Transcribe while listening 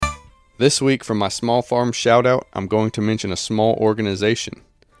This week, for my small farm shout-out, I'm going to mention a small organization,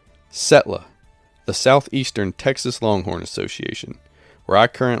 SETLA, the Southeastern Texas Longhorn Association, where I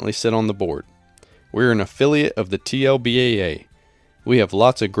currently sit on the board. We're an affiliate of the TLBAA. We have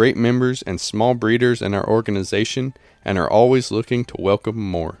lots of great members and small breeders in our organization and are always looking to welcome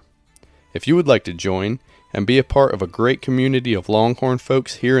more. If you would like to join and be a part of a great community of Longhorn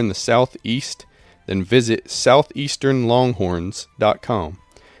folks here in the Southeast, then visit southeasternlonghorns.com.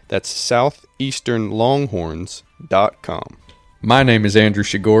 That's southeasternlonghorns.com. My name is Andrew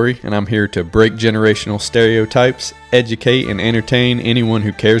Shigori, and I'm here to break generational stereotypes, educate, and entertain anyone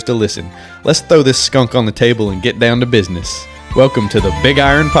who cares to listen. Let's throw this skunk on the table and get down to business. Welcome to the Big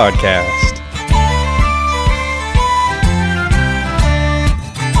Iron Podcast.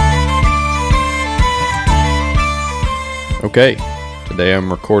 Okay, today I'm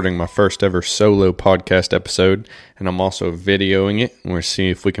recording my first ever solo podcast episode, and I'm also videoing it. We're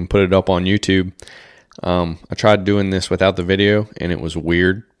see if we can put it up on YouTube. I tried doing this without the video, and it was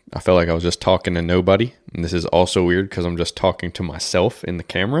weird. I felt like I was just talking to nobody, and this is also weird because I'm just talking to myself in the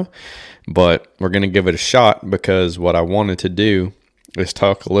camera, but we're going to give it a shot because what I wanted to do is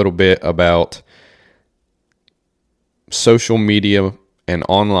talk a little bit about social media and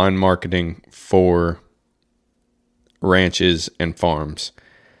online marketing for ranches and farms.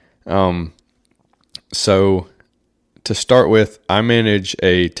 So to start with, I manage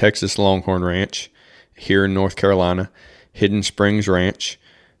a Texas Longhorn ranch here in North Carolina, Hidden Springs Ranch.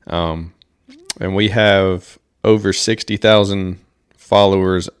 And we have over 60,000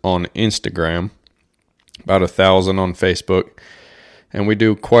 followers on Instagram, about 1,000 on Facebook, and we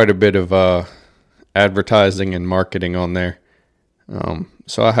do quite a bit of advertising and marketing on there.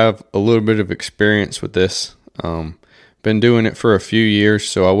 So I have a little bit of experience with this. Been doing it for a few years,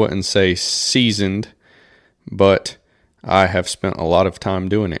 so I wouldn't say seasoned, but I have spent a lot of time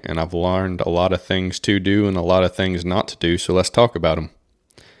doing it, and I've learned a lot of things to do and a lot of things not to do, so let's talk about them.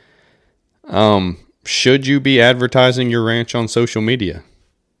 Should you be advertising your ranch on social media?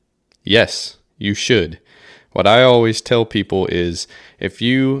 Yes, you should. What I always tell people is, if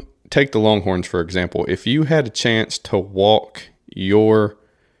you take the Longhorns, for example, if you had a chance to walk your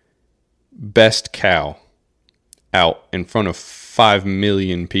best cow out in front of 5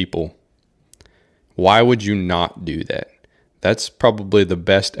 million people, why would you not do that? That's probably the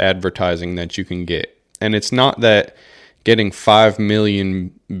best advertising that you can get. And it's not that getting 5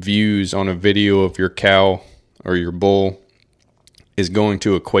 million views on a video of your cow or your bull is going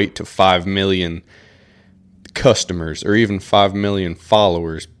to equate to 5 million customers or even 5 million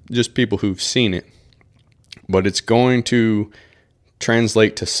followers, just people who've seen it. But it's going to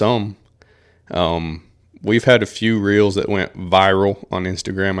translate to some. We've had a few reels that went viral on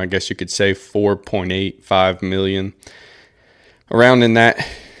Instagram. I guess you could say 4.85 million, around in that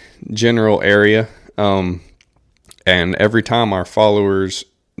general area. And every time our followers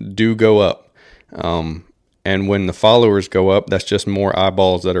do go up. And when the followers go up, that's just more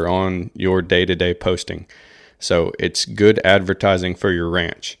eyeballs that are on your day-to-day posting. So it's good advertising for your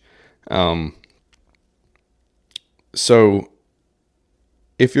ranch. So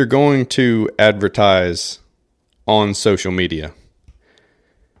if you're going to advertise on social media,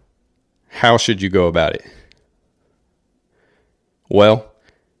 how should you go about it? Well,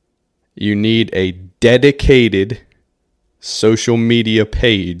 you need a dedicated social media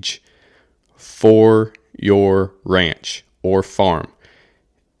page for your ranch or farm.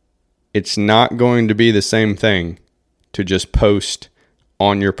 It's not going to be the same thing to just post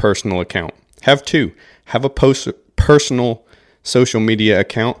on your personal account. Have two. Have a personal social media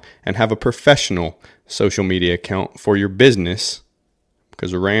account and have a professional social media account for your business,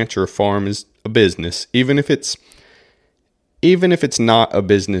 because a ranch or a farm is a business, even if it's not a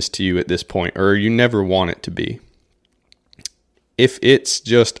business to you at this point, or you never want it to be. If it's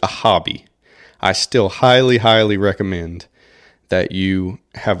just a hobby, I still highly, highly recommend that you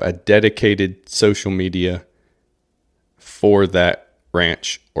have a dedicated social media for that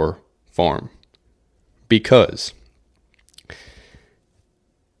ranch or farm, because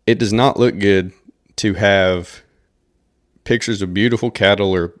it does not look good to have pictures of beautiful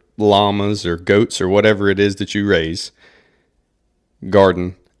cattle or llamas or goats or whatever it is that you raise,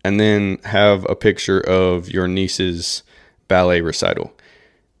 garden, and then have a picture of your niece's ballet recital.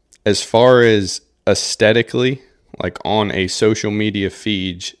 As far as aesthetically, like on a social media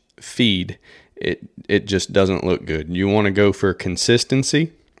feed, it just doesn't look good. You want to go for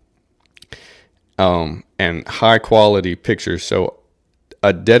consistency and high quality pictures. So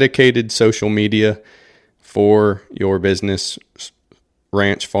a dedicated social media for your business,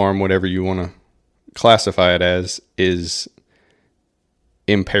 ranch, farm, whatever you want to classify it as, is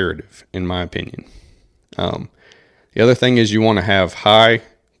imperative, in my opinion. The other thing is you want to have high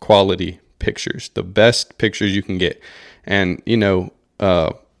quality pictures, the best pictures you can get. And,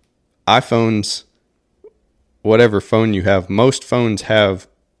 iPhones, whatever phone you have, most phones have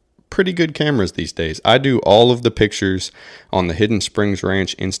pretty good cameras these days. I do all of the pictures on the Hidden Springs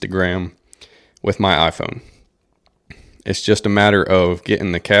Ranch Instagram with my iPhone. It's just a matter of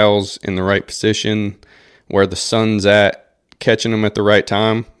getting the cows in the right position, where the sun's at, catching them at the right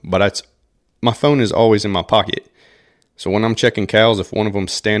time. But my phone is always in my pocket. So when I'm checking cows, if one of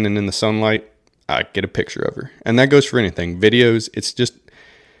them's standing in the sunlight, I get a picture of her. And that goes for anything. Videos,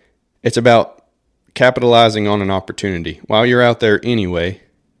 it's about capitalizing on an opportunity. While you're out there anyway,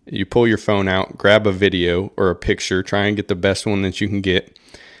 you pull your phone out, grab a video or a picture, try and get the best one that you can get.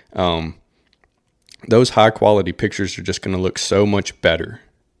 Those high quality pictures are just going to look so much better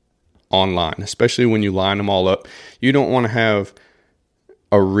online, especially when you line them all up. You don't want to have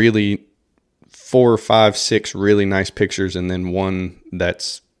a really 4, 5, 6 really nice pictures and then one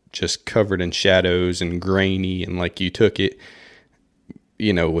that's just covered in shadows and grainy and like you took it,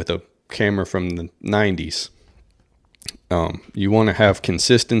 with a camera from the 90s. You want to have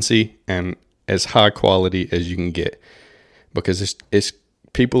consistency and as high quality as you can get, because it's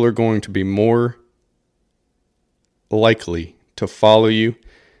people are going to be more likely to follow you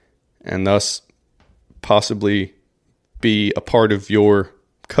and thus possibly be a part of your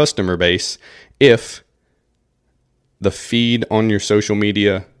customer base if the feed on your social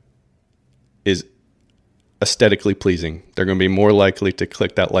media is aesthetically pleasing. They're going to be more likely to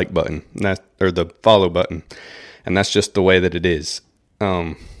click that like button or the follow button. And that's just the way that it is.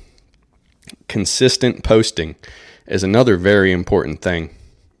 Consistent posting is another very important thing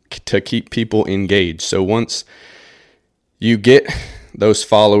to keep people engaged. So once you get those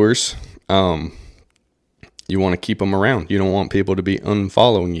followers, you want to keep them around. You don't want people to be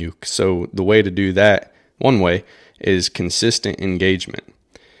unfollowing you. So the way to do that, one way, is consistent engagement.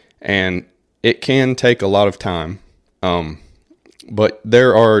 And it can take a lot of time, but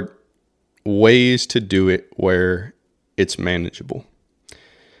there are ways to do it where it's manageable.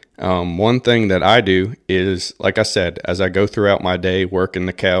 One thing that I do is, like I said, as I go throughout my day working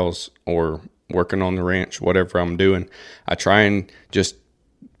the cows or working on the ranch, whatever I'm doing, I try and just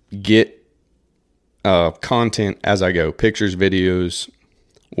get content as I go, pictures, videos,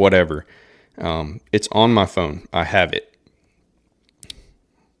 whatever. It's on my phone. I have it.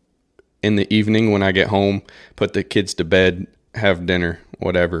 In the evening when I get home, put the kids to bed, have dinner,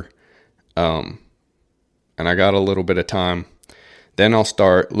 whatever. And I got a little bit of time. Then I'll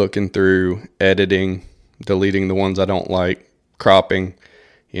start looking through, editing, deleting the ones I don't like, cropping,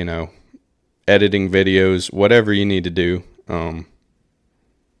 editing videos, whatever you need to do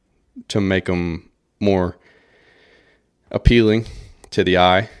to make them more appealing to the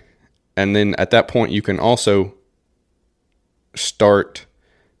eye. And then at that point, you can also start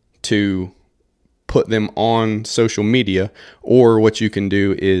to put them on social media, or what you can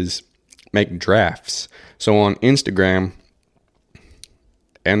do is make drafts. So on Instagram,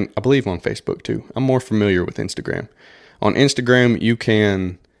 and I believe on Facebook too. I'm more familiar with Instagram. On Instagram, you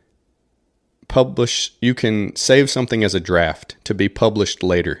can save something as a draft to be published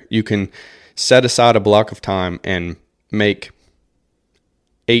later. You can set aside a block of time and make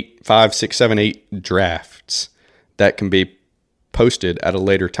 8, 5, 6, 7, 8 drafts that can be posted at a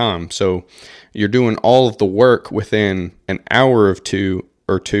later time. So you're doing all of the work within an hour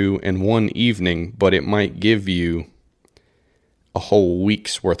or two in one evening, but it might give you a whole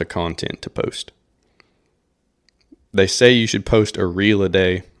week's worth of content to post. They say you should post a reel a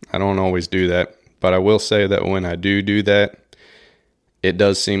day. I don't always do that, but I will say that when I do that, it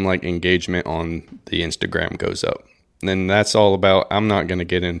does seem like engagement on the Instagram goes up. And that's all about, I'm not going to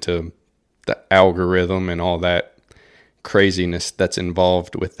get into the algorithm and all that craziness that's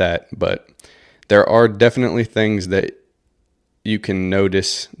involved with that, but there are definitely things that you can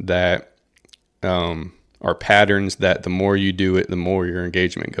notice that are patterns that the more you do it, the more your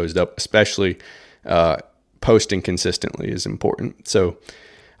engagement goes up. Especially posting consistently is important. So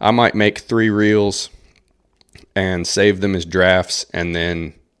I might make 3 reels and save them as drafts, and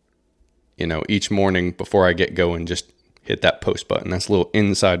then each morning before I get going, just hit that post button. That's a little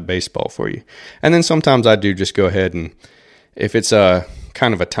inside baseball for you. And then sometimes I do just go ahead, and if it's a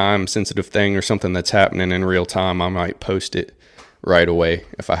kind of a time sensitive thing or something that's happening in real time, I might post it right away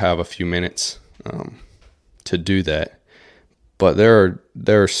if I have a few minutes to do that. But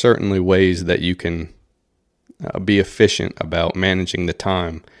there are certainly ways that you can be efficient about managing the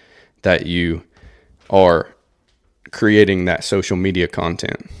time that you are creating that social media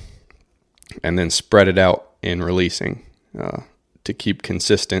content, and then spread it out in releasing to keep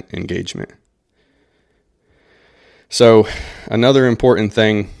consistent engagement. So another important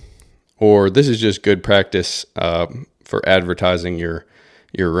thing, or this is just good practice for advertising your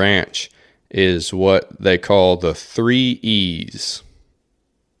ranch, is what they call the 3 E's.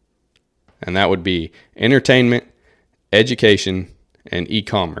 And that would be entertainment, education, and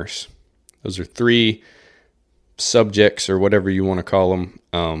e-commerce. Those are 3 subjects, or whatever you want to call them,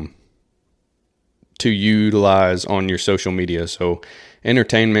 to utilize on your social media. So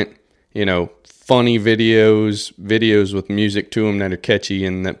entertainment, funny videos with music to them that are catchy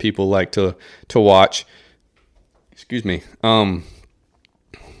and that people like to watch. Excuse me.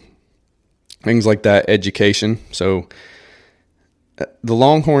 Things like that. Education. So the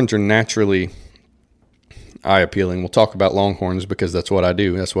Longhorns are naturally eye appealing. We'll talk about Longhorns because that's what I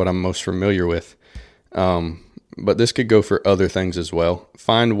do. That's what I'm most familiar with. But this could go for other things as well.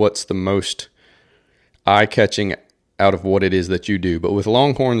 Find what's the most eye-catching out of what it is that you do. But with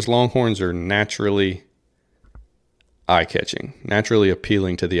Longhorns are naturally eye-catching, naturally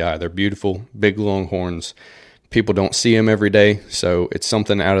appealing to the eye. They're beautiful, big Longhorns. People don't see them every day, so it's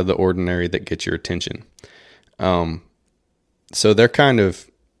something out of the ordinary that gets your attention. So they're kind of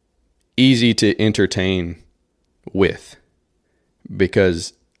easy to entertain with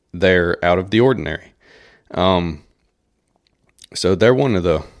because they're out of the ordinary. So they're one of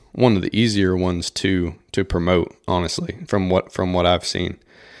the easier ones to promote, honestly, from what I've seen.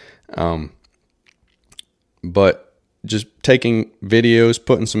 But just taking videos,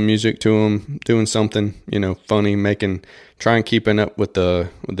 putting some music to them, doing something, funny, try and keeping up with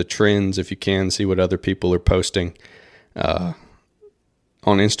the trends if you can, see what other people are posting. On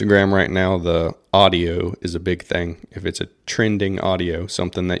Instagram right now, the audio is a big thing. If it's a trending audio,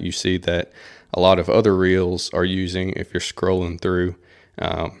 something that you see that a lot of other reels are using, if you're scrolling through,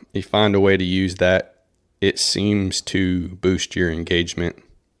 you find a way to use that, it seems to boost your engagement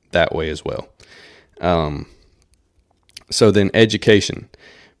that way as well. So then education.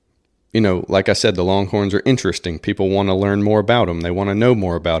 Like I said, the Longhorns are interesting. People want to learn more about them. They want to know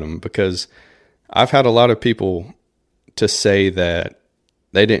more about them because I've had a lot of people to say that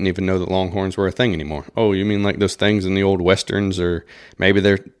they didn't even know that Longhorns were a thing anymore. Oh, you mean like those things in the old Westerns, or maybe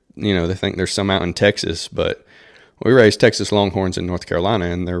they think there's some out in Texas, but we raise Texas Longhorns in North Carolina,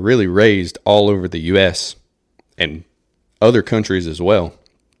 and they're really raised all over the U.S. and other countries as well.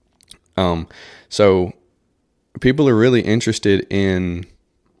 So people are really interested in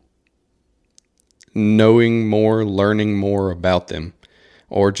knowing more, learning more about them,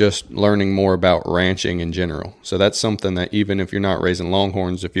 or just learning more about ranching in general. So that's something that even if you're not raising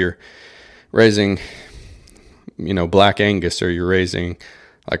Longhorns, if you're raising, Black Angus, or you're raising,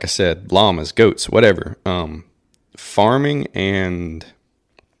 like I said, llamas, goats, whatever, farming and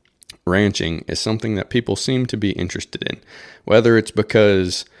ranching is something that people seem to be interested in, whether it's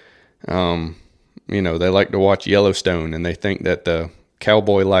because, they like to watch Yellowstone and they think that the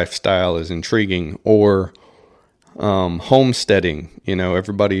cowboy lifestyle is intriguing, or homesteading.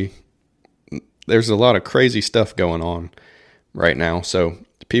 There's a lot of crazy stuff going on right now. So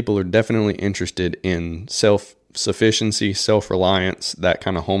people are definitely interested in self-sufficiency, self-reliance, that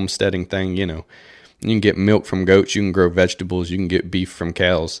kind of homesteading thing. You can get milk from goats, you can grow vegetables, you can get beef from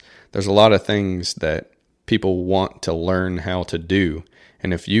cows. There's a lot of things that people want to learn how to do.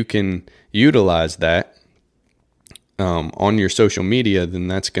 And if you can utilize that on your social media, then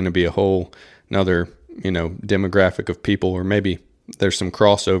that's going to be a whole another, demographic of people, or maybe there's some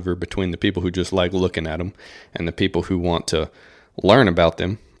crossover between the people who just like looking at them and the people who want to learn about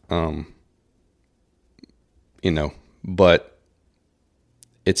them. But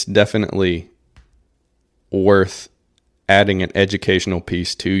it's definitely worth adding an educational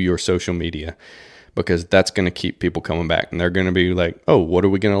piece to your social media, because that's going to keep people coming back, and they're going to be like, oh, what are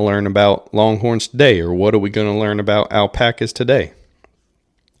we going to learn about Longhorns today? Or what are we going to learn about alpacas today?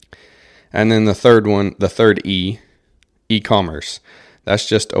 And then the third E, e-commerce. That's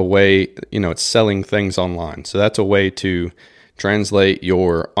just a way, it's selling things online. So that's a way to translate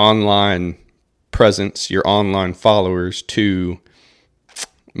your online presence, your online followers, to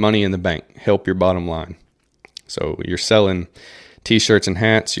money in the bank, help your bottom line. So you're selling t-shirts and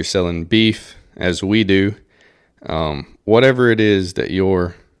hats, you're selling beef, as we do, whatever it is that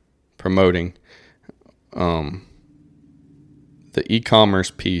you're promoting. The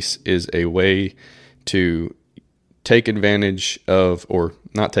e-commerce piece is a way to take advantage of, or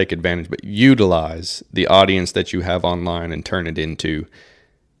not take advantage, but utilize the audience that you have online and turn it into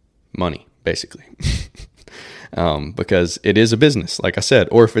money, basically. Because it is a business, like I said.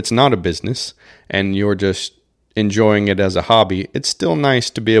 Or if it's not a business and you're just enjoying it as a hobby, it's still nice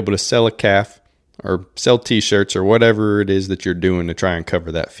to be able to sell a calf or sell t-shirts or whatever it is that you're doing to try and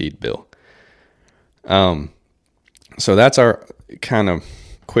cover that feed bill. So that's our kind of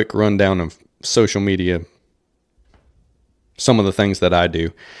quick rundown of social media, some of the things that I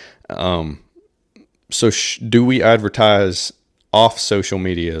do. So do we advertise off social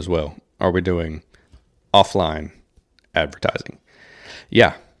media as well? Are we doing offline advertising?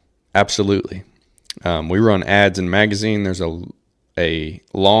 Yeah, absolutely. We run ads in magazine. There's a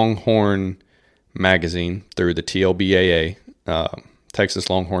Longhorn magazine through the TLBAA, Texas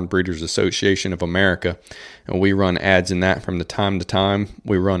Longhorn Breeders Association of America, and we run ads in that from the time to time.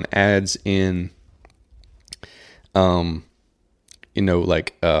 We run ads in, Longhorn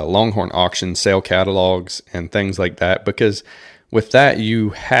auction sale catalogs and things like that, because with that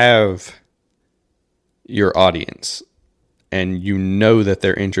you have your audience and you know that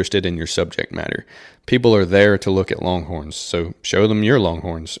they're interested in your subject matter. People are there to look at Longhorns, so show them your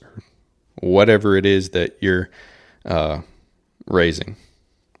Longhorns or whatever it is that you're raising.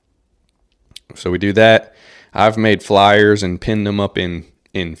 So we do that. I've made flyers and pinned them up in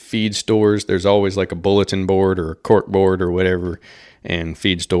feed stores. There's always like a bulletin board or a cork board or whatever, and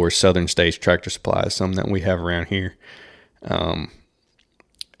feed stores, Southern States, Tractor Supply, some that we have around here. And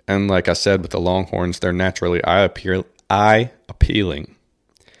like I said, with the Longhorns, they're naturally eye appealing.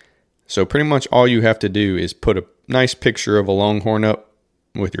 So pretty much all you have to do is put a nice picture of a Longhorn up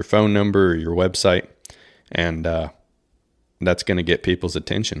with your phone number or your website, and that's going to get people's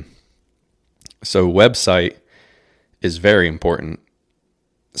attention. So website is very important,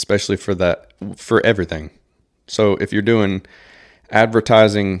 especially for everything. So if you're doing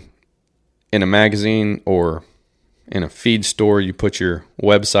advertising in a magazine or in a feed store, you put your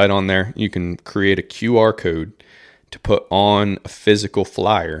website on there. You can create a QR code to put on a physical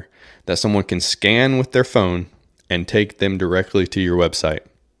flyer that someone can scan with their phone and take them directly to your website.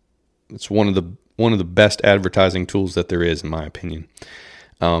 It's one of the best advertising tools that there is, in my opinion.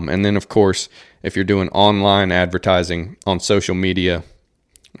 And then, of course, if you're doing online advertising on social media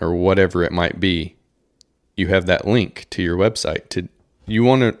or whatever it might be, you have that link to your website. You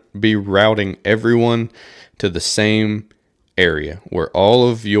want to be routing everyone to the same area where all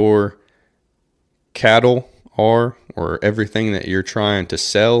of your cattle are, or everything that you're trying to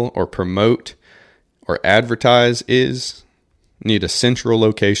sell or promote or advertise is. Need a central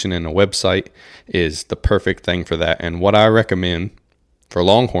location, and a website is the perfect thing for that. And what I recommend for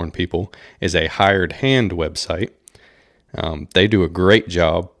Longhorn people is a hired hand website. They do a great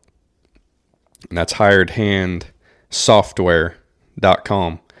job, and that's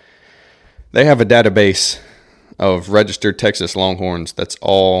hiredhandsoftware.com. They have a database of registered Texas Longhorns that's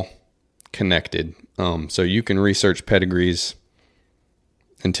all connected. So you can research pedigrees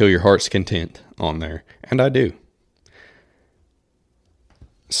until your heart's content on there. And I do.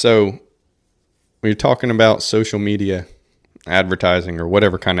 So when you're talking about social media advertising or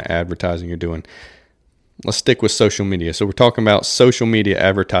whatever kind of advertising you're doing, let's stick with social media. So we're talking about social media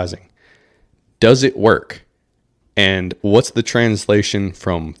advertising. Does it work? And what's the translation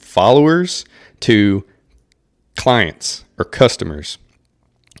from followers to clients or customers?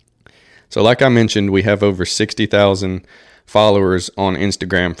 So like I mentioned, we have over 60,000 followers on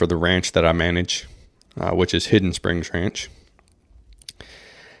Instagram for the ranch that I manage, which is Hidden Springs Ranch.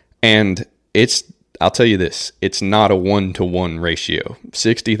 And I'll tell you this, it's not a 1-to-1 ratio.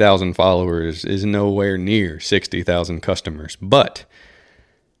 60,000 followers is nowhere near 60,000 customers.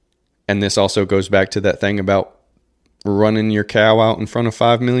 And this also goes back to that thing about running your cow out in front of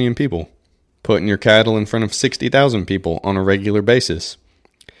 5 million people, putting your cattle in front of 60,000 people on a regular basis.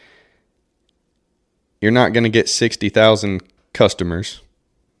 You're not going to get 60,000 customers,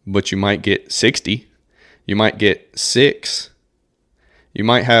 but you might get 60. You might get 6. You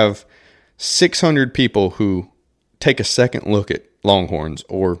might have 600 people who take a second look at Longhorns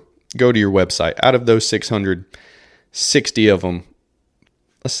or go to your website. Out of those 600, 60 of them,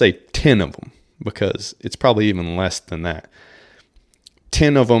 let's say 10 of them, because it's probably even less than that.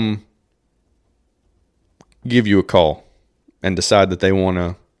 10 of them give you a call and decide that they want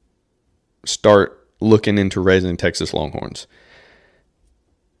to start looking into raising Texas Longhorns.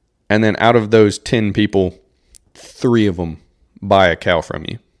 And then out of those 10 people, 3 of them buy a cow from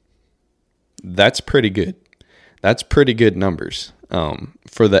you. That's pretty good. That's pretty good numbers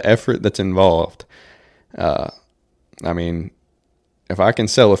for the effort that's involved. I mean, if I can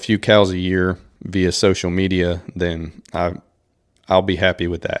sell a few cows a year via social media, then I'll be happy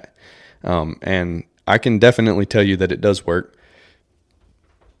with that. And I can definitely tell you that it does work.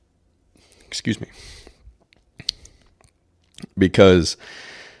 Excuse me. Because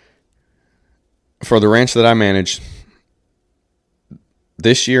for the ranch that I manage,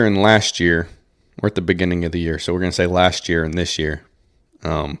 this year and last year, We're at the beginning of the year, so we're going to say last year and this year.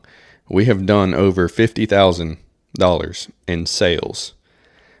 We have done over $50,000 in sales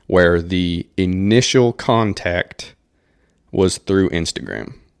where the initial contact was through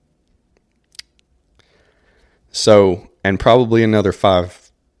Instagram. So, and probably another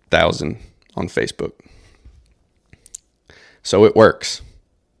 5,000 on Facebook. So it works.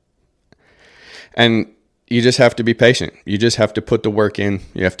 And you just have to be patient. You just have to put the work in.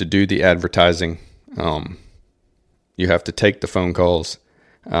 You have to do the advertising. You have to take the phone calls.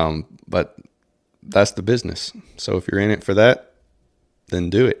 But that's the business. So if you're in it for that, then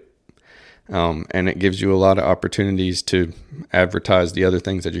do it. And it gives you a lot of opportunities to advertise the other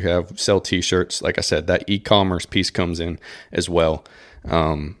things that you have, sell t-shirts. Like I said, that e-commerce piece comes in as well.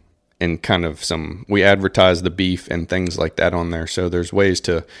 And kind of we advertise the beef and things like that on there. So there's ways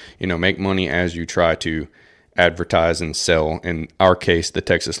to, make money as you try to advertise and sell. In our case, the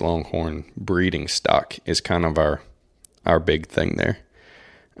Texas Longhorn breeding stock is kind of our big thing there.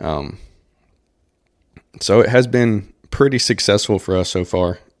 So it has been pretty successful for us so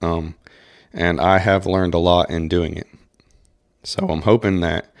far. And I have learned a lot in doing it. So I'm hoping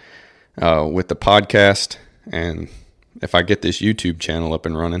that with the podcast, and if I get this YouTube channel up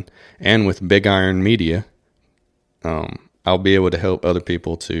and running, and with Big Iron Media, I'll be able to help other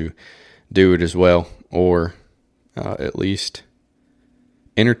people to do it as well, or at least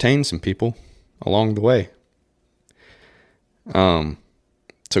entertain some people along the way.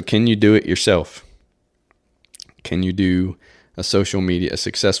 So can you do it yourself? Can you do a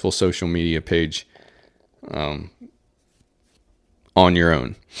successful social media page on your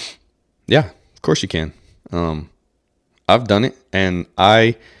own? Yeah, of course you can. I've done it, and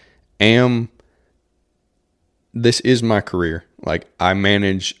this is my career. Like, I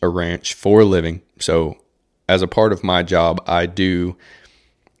manage a ranch for a living. So as a part of my job, I do,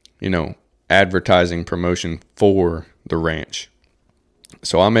 advertising promotion for the ranch.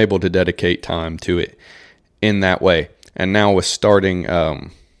 So I'm able to dedicate time to it in that way. And now with starting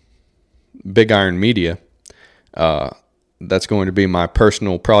Big Iron Media, that's going to be my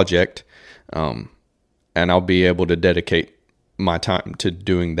personal project. And I'll be able to dedicate my time to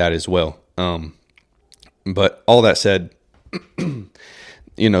doing that as well. But all that said,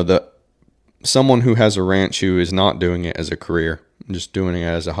 someone who has a ranch who is not doing it as a career, just doing it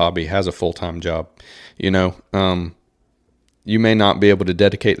as a hobby, has a full-time job, you may not be able to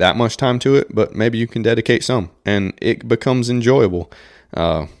dedicate that much time to it, but maybe you can dedicate some, and it becomes enjoyable.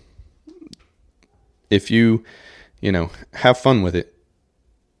 If you, have fun with it.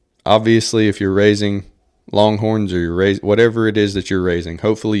 Obviously, if you're raising longhorns or whatever it is that you're raising,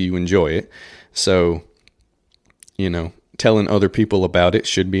 hopefully you enjoy it. So, telling other people about it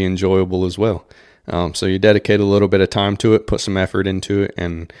should be enjoyable as well. So you dedicate a little bit of time to it, put some effort into it,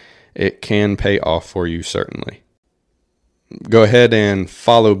 and it can pay off for you, certainly. Go ahead and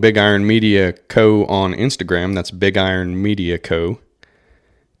follow Big Iron Media Co. on Instagram. That's Big Iron Media Co.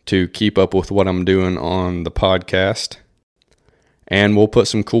 to keep up with what I'm doing on the podcast. And we'll put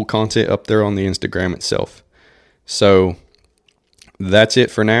some cool content up there on the Instagram itself. So that's it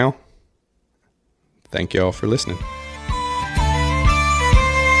for now. Thank you all for listening.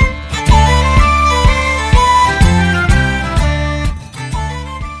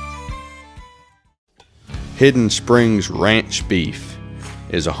 Hidden Springs Ranch Beef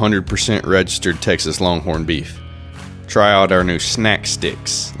is 100% registered Texas Longhorn beef. Try out our new snack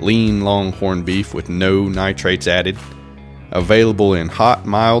sticks, lean Longhorn beef with no nitrates added. Available in hot,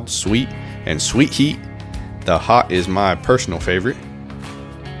 mild, sweet, and sweet heat. The hot is my personal favorite.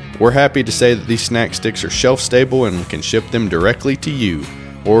 We're happy to say that these snack sticks are shelf stable and we can ship them directly to you.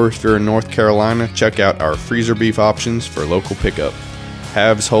 Or if you're in North Carolina, check out our freezer beef options for local pickup.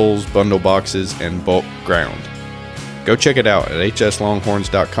 Halves, wholes, bundle boxes, and bulk ground. Go check it out at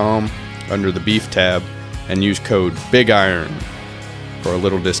hslonghorns.com under the beef tab and use code BIGIRON for a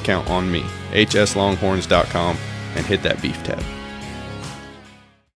little discount on me. hslonghorns.com and hit that beef tab.